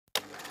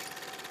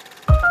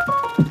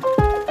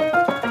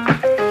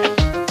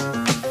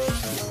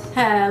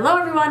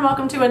everyone,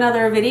 welcome to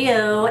another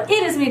video. It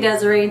is me,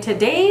 Desiree, and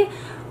today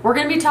we're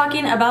going to be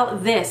talking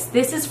about this.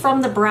 This is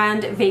from the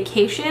brand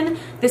Vacation.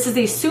 This is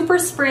the Super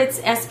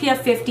Spritz SPF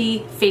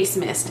 50 Face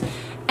Mist.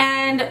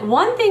 And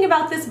one thing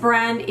about this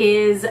brand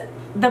is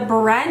the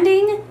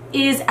branding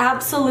is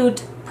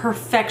absolute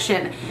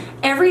perfection.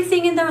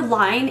 Everything in their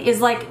line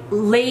is like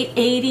late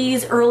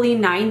 80s, early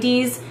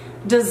 90s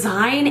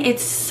design.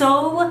 It's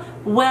so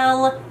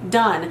well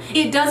done.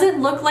 It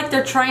doesn't look like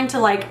they're trying to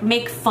like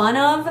make fun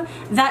of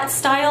that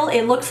style.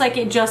 It looks like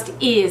it just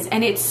is,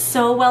 and it's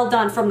so well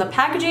done. From the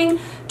packaging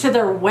to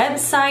their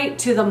website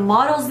to the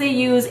models they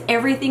use,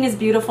 everything is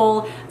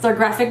beautiful. Their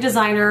graphic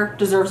designer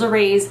deserves a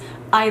raise.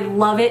 I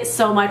love it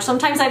so much.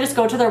 Sometimes I just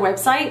go to their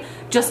website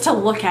just to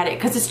look at it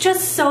because it's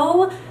just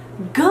so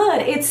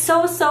good. It's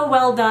so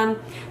well done.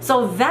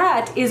 So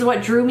that is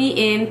what drew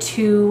me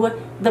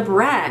into the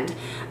brand.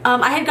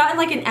 I had gotten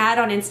like an ad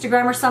on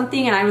Instagram or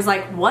something, and I was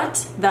like,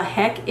 what the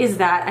heck is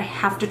that? I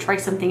have to try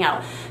something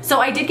out. So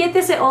I did get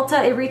this at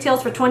Ulta. It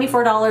retails for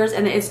 $24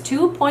 and it's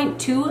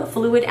 2.2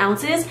 fluid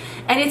ounces,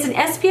 and it's an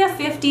SPF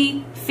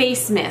 50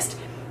 face mist.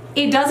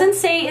 It doesn't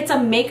say it's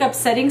a makeup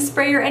setting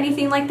spray or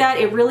anything like that.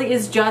 It really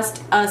is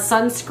just a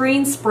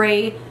sunscreen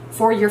spray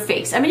for your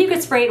face. I mean, you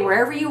could spray it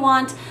wherever you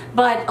want,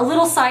 but a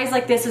little size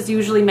like this is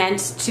usually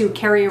meant to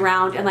carry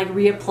around and like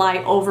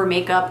reapply over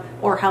makeup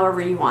or however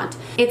you want.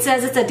 It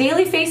says it's a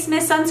daily face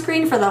mist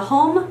sunscreen for the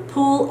home,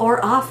 pool,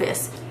 or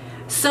office.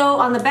 So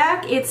on the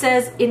back it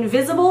says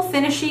invisible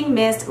finishing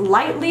mist,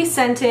 lightly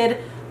scented,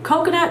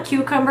 coconut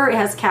cucumber. It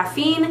has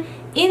caffeine,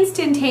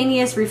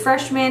 instantaneous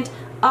refreshment,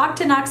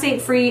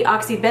 octinoxate free,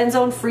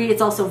 oxybenzone free.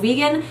 It's also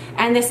vegan,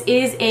 and this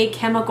is a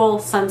chemical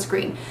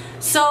sunscreen.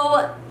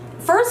 So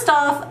first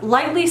off,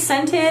 lightly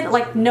scented,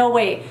 like no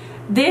way.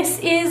 This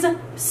is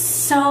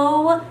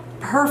so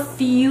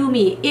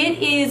perfumey. It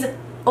is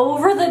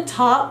over the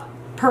top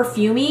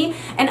perfumey,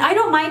 and I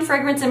don't mind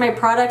fragrance in my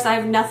products. I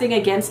have nothing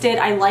against it.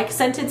 I like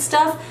scented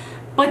stuff,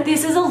 but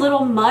this is a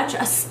little much,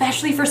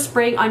 especially for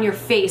spraying on your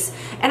face.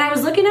 And I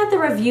was looking at the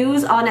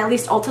reviews on at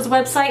least Ulta's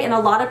website, and a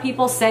lot of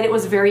people said it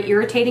was very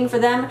irritating for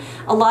them.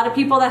 A lot of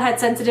people that had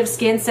sensitive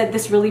skin said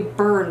this really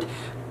burned.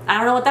 I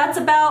don't know what that's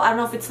about. I don't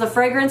know if it's the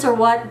fragrance or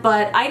what,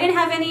 but I didn't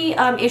have any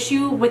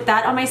issue with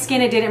that on my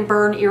skin. It didn't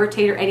burn,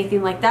 irritate, or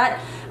anything like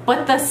that.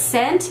 But the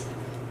scent,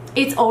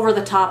 it's over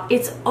the top.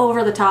 It's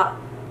over the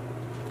top.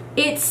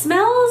 It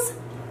smells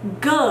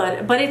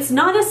good, but it's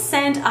not a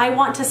scent I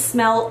want to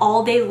smell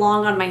all day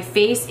long on my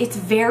face. It's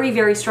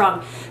very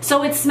strong.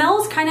 So it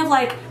smells kind of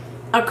like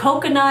a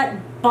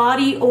coconut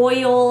body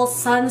oil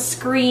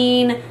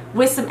sunscreen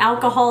with some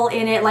alcohol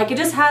in it. Like, it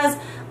just has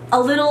a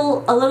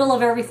little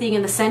of everything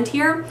in the scent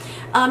here.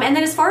 And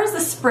then as far as the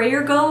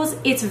sprayer goes,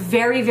 it's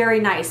very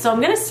nice. So I'm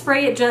gonna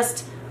spray it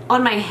just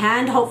on my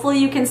hand. Hopefully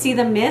you can see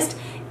the mist.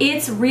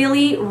 It's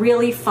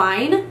really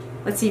fine.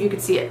 Let's see if you can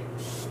see it.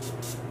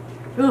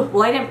 Ooh,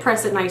 well, I didn't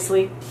press it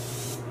nicely.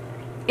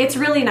 It's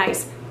really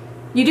nice.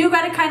 You do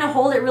gotta kind of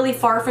hold it really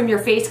far from your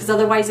face because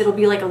otherwise it'll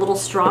be like a little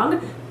strong,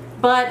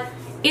 but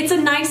it's a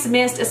nice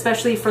mist,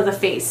 especially for the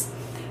face.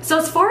 So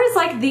as far as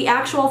like the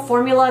actual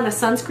formula and the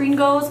sunscreen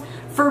goes,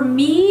 for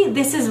me,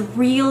 this is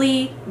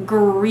really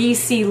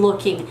greasy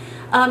looking.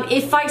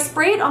 If I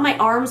spray it on my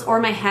arms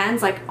or my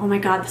hands, like, oh my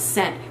God, the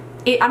scent.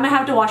 I'm gonna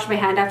have to wash my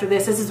hand after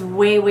this. This is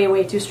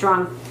way too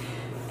strong.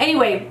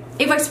 Anyway,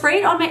 if I spray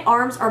it on my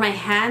arms or my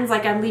hands,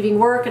 like I'm leaving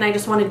work and I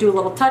just want to do a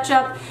little touch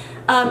up,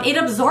 it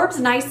absorbs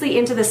nicely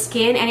into the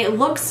skin and it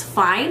looks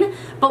fine.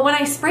 But when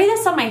I spray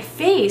this on my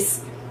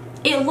face,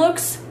 it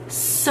looks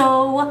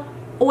so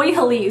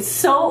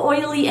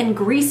oily and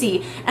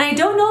greasy. And I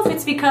don't know if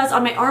it's because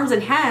on my arms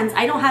and hands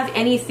I don't have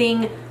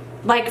anything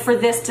like for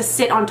this to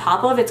sit on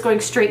top of. It's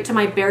going straight to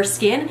my bare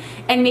skin,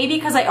 and maybe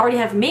because I already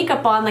have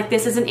makeup on, like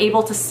this isn't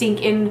able to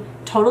sink in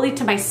totally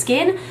to my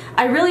skin.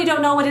 I really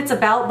don't know what it's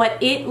about,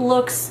 but it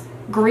looks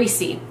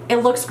greasy. It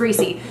looks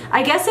greasy.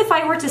 I guess if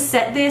I were to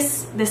set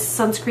this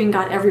sunscreen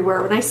got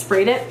everywhere when I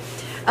sprayed it.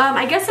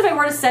 I guess if I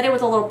were to set it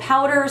with a little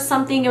powder or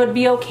something, it would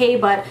be okay,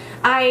 but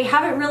I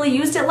haven't really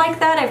used it like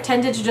that. I've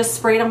tended to just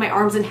spray it on my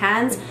arms and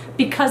hands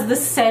because the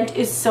scent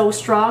is so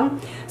strong.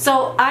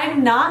 So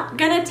I'm not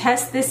gonna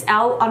test this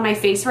out on my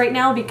face right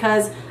now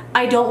because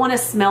I don't want to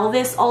smell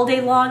this all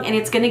day long, and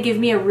it's gonna give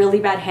me a really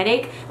bad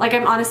headache. Like,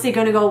 I'm honestly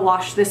gonna go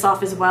wash this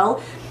off as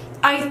well.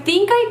 I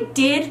think I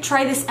did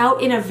try this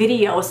out in a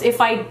video, so if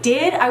I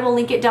did, I will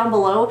link it down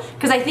below,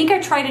 because I think I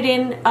tried it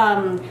in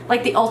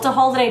like the Ulta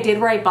haul that I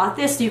did where I bought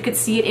this so you could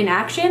see it in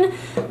action,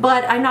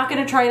 but I'm not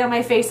going to try it on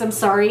my face. I'm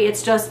sorry,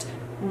 it's just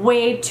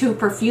way too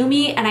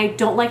perfumey and I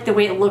don't like the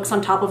way it looks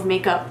on top of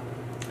makeup.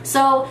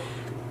 So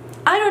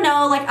I don't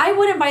know, like, I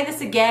wouldn't buy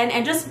this again,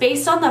 and just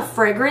based on the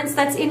fragrance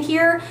that's in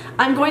here,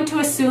 I'm going to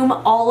assume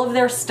all of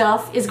their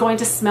stuff is going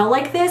to smell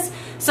like this.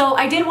 So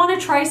I did want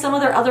to try some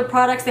of their other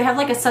products. They have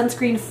like a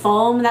sunscreen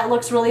foam that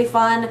looks really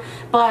fun,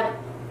 but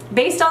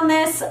based on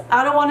this,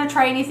 I don't want to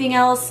try anything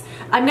else.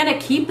 I'm gonna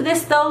keep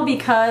this though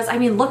because, I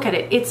mean, look at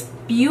it. It's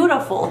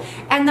beautiful.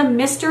 And the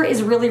mister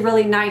is really,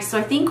 really nice. So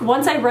I think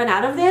once I run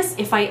out of this,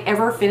 if I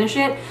ever finish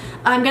it,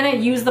 I'm gonna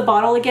use the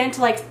bottle again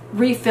to like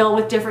refill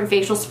with different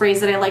facial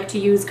sprays that I like to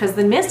use, because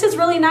the mist is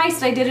really nice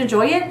and I did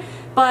enjoy it.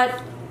 But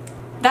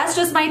that's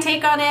just my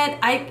take on it.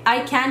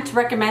 I can't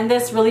recommend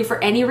this really for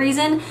any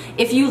reason.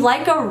 If you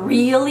like a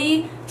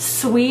really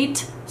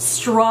sweet,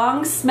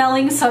 strong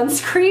smelling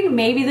sunscreen,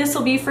 maybe this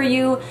will be for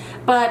you.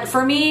 But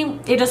for me,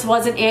 it just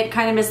wasn't it.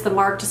 Kind of missed the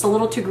mark. Just a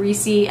little too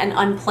greasy and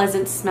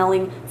unpleasant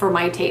smelling for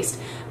my taste.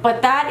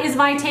 But that is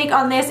my take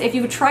on this. If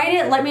you've tried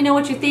it, let me know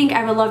what you think.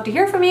 I would love to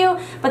hear from you.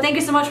 But thank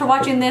you so much for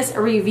watching this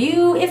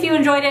review. If you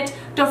enjoyed it,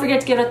 don't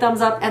forget to give it a thumbs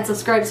up and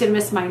subscribe so you don't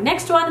miss my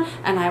next one.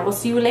 And I will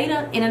see you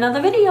later in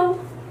another video.